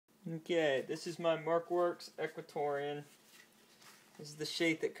Okay, this is my Mercworx Equatorian. This is the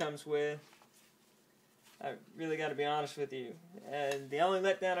sheath that comes with. I really got to be honest with you. And the only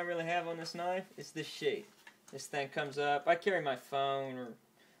letdown I really have on this knife is this sheath. This thing comes up. I carry my phone or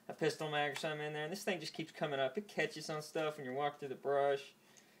a pistol mag or something in there, and this thing just keeps coming up. It catches on stuff when you're walking through the brush.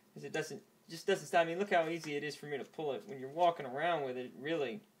 Because it just doesn't stop. I mean, look how easy it is for me to pull it. When you're walking around with it, it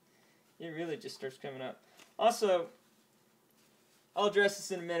really just starts coming up. Also, I'll address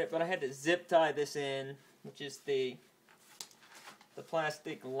this in a minute, but I had to zip tie this in, which is the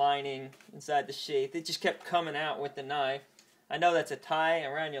plastic lining inside the sheath. It just kept coming out with the knife. I know that's a tie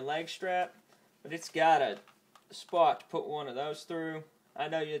around your leg strap, but it's got a spot to put one of those through. I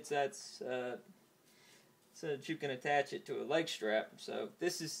know that's so that you can attach it to a leg strap. So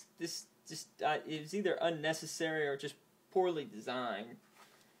it was either unnecessary or just poorly designed.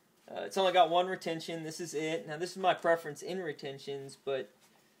 It's only got one retention. This is it. Now, this is my preference in retentions, but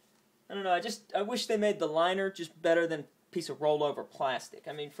I don't know. I wish they made the liner just better than a piece of rollover plastic.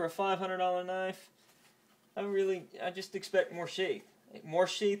 I mean, for a $500 knife, I just expect more sheath. More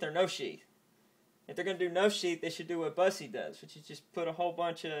sheath or no sheath. If they're going to do no sheath, they should do what Bussy does, which is just put a whole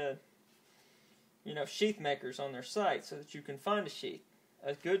bunch of, sheath makers on their site so that you can find a sheath,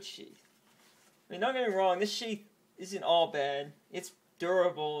 a good sheath. I mean, don't get me wrong, this sheath isn't all bad. It's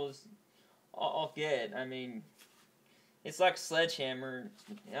durable as all get. I mean, it's like a sledgehammer.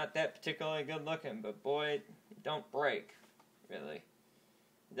 Not that particularly good looking, but boy, it don't break, really.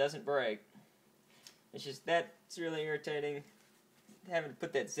 It doesn't break. It's just, that's really irritating. Having to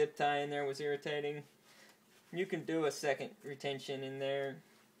put that zip tie in there was irritating. You can do a second retention in there.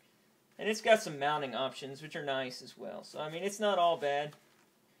 And it's got some mounting options, which are nice as well. So, I mean, it's not all bad.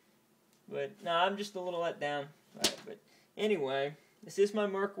 But, no, I'm just a little let down. But anyway, this is my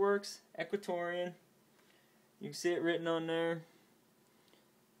Mercworx Equatorian. You can see it written on there.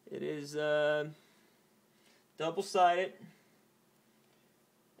 It is double-sided.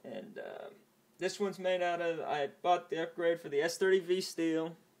 And this one's made out of, I bought the upgrade for the S30V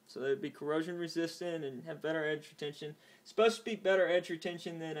steel. So it would be corrosion resistant and have better edge retention. It's supposed to be better edge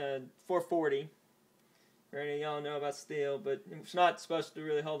retention than a 440. Any of y'all know about steel, but it's not supposed to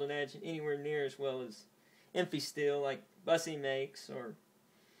really hold an edge anywhere near as well as Emphy steel like Bussy makes, or,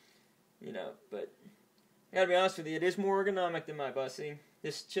 but I gotta be honest with you, it is more ergonomic than my Bussy.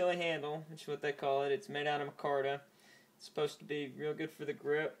 This chili handle, which is what they call it, it's made out of micarta. It's supposed to be real good for the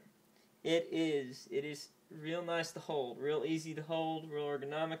grip. It is real nice to hold, real easy to hold, real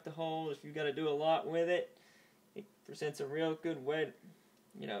ergonomic to hold. If you've got to do a lot with it, it presents a real good way to,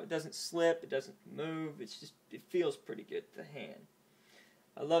 it doesn't slip, it doesn't move, it feels pretty good to hand.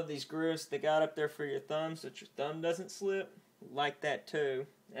 I love these grooves they got up there for your thumb so that your thumb doesn't slip. Like that too.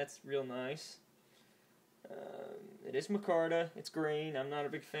 That's real nice. It is micarta, it's green. I'm not a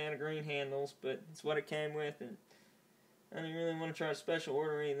big fan of green handles, but it's what it came with, and I didn't really want to try a special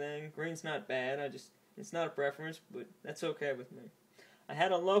order or anything. Green's not bad, it's not a preference, but that's okay with me. I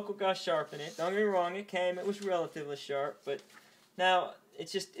had a local guy sharpen it. Don't get me wrong, it was relatively sharp, but now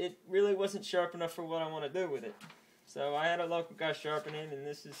it really wasn't sharp enough for what I want to do with it. So I had a local guy sharpen it, and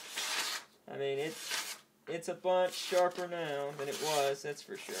this is, I mean, it's a bunch sharper now than it was, that's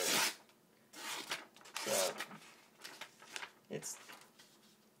for sure. So,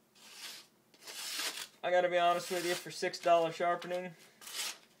 I gotta be honest with you, for $6 sharpening,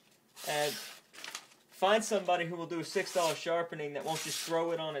 and find somebody who will do $6 sharpening that won't just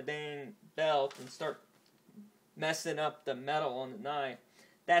throw it on a dang belt and start messing up the metal on the knife.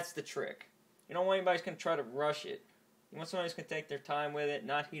 That's the trick. You don't want anybody who's going to try to rush it. You want somebody who's going to take their time with it,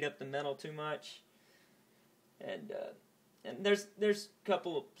 not heat up the metal too much. And there's a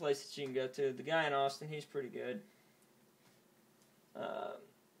couple of places you can go to. The guy in Austin, he's pretty good.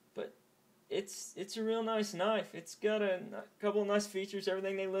 But it's a real nice knife. It's got a couple of nice features.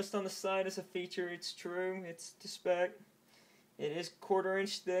 Everything they list on the site is a feature. It's true. It's to spec. It is 1/4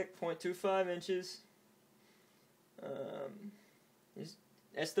 inch thick, 0.25 inches.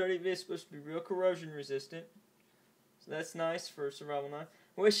 S30V is supposed to be real corrosion resistant. So that's nice for a survival knife.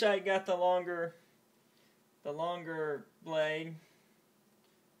 Wish I got the longer blade,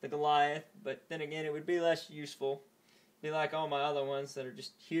 the Goliath, but then again it would be less useful. Be like all my other ones that are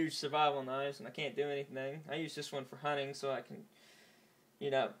just huge survival knives and I can't do anything. I use this one for hunting so I can,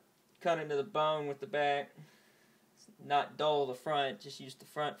 cut into the bone with the back. Not dull the front, just use the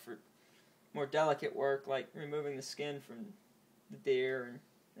front for more delicate work like removing the skin from the deer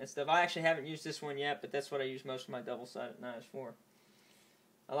and stuff. I actually haven't used this one yet, but that's what I use most of my double-sided knives for.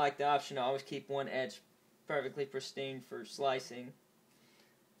 I like the option to always keep one edge perfectly pristine for slicing.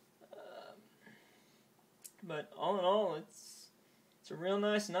 But all in all, it's It's a real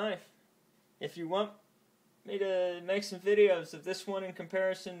nice knife. If you want me to make some videos of this one in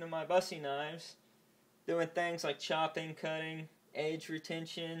comparison to my bussy knives, doing things like chopping, cutting, age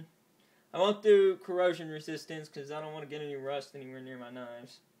retention. I won't do corrosion resistance because I don't want to get any rust anywhere near my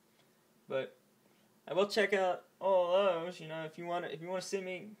knives. But I will check out all of those. You know, if you want to see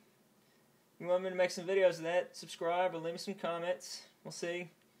me, you want me to make some videos of that, subscribe or leave me some comments. We'll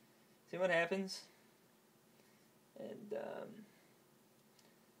see what happens. And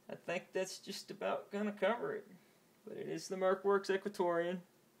I think that's just about gonna cover it. But it is the Mercworx Equatorian.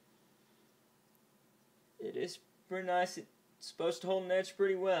 It is pretty nice. It's supposed to hold an edge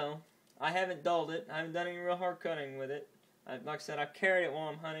pretty well. I haven't dulled it. I haven't done any real hard cutting with it. Like I said, I carried it while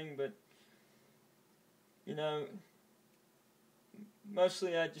I'm hunting, but you know,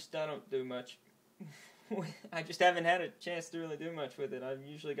 mostly I don't do much. I just haven't had a chance to really do much with it. I've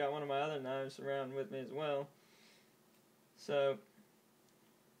usually got one of my other knives around with me as well. So,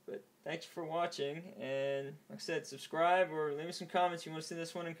 but thanks for watching, and like I said, subscribe or leave me some comments. You want to see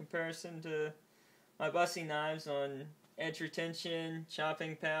this one in comparison to my bussy knives on edge retention,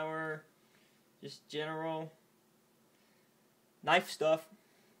 chopping power, just general knife stuff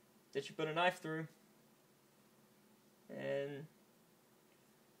that you put a knife through. And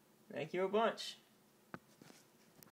thank you a bunch.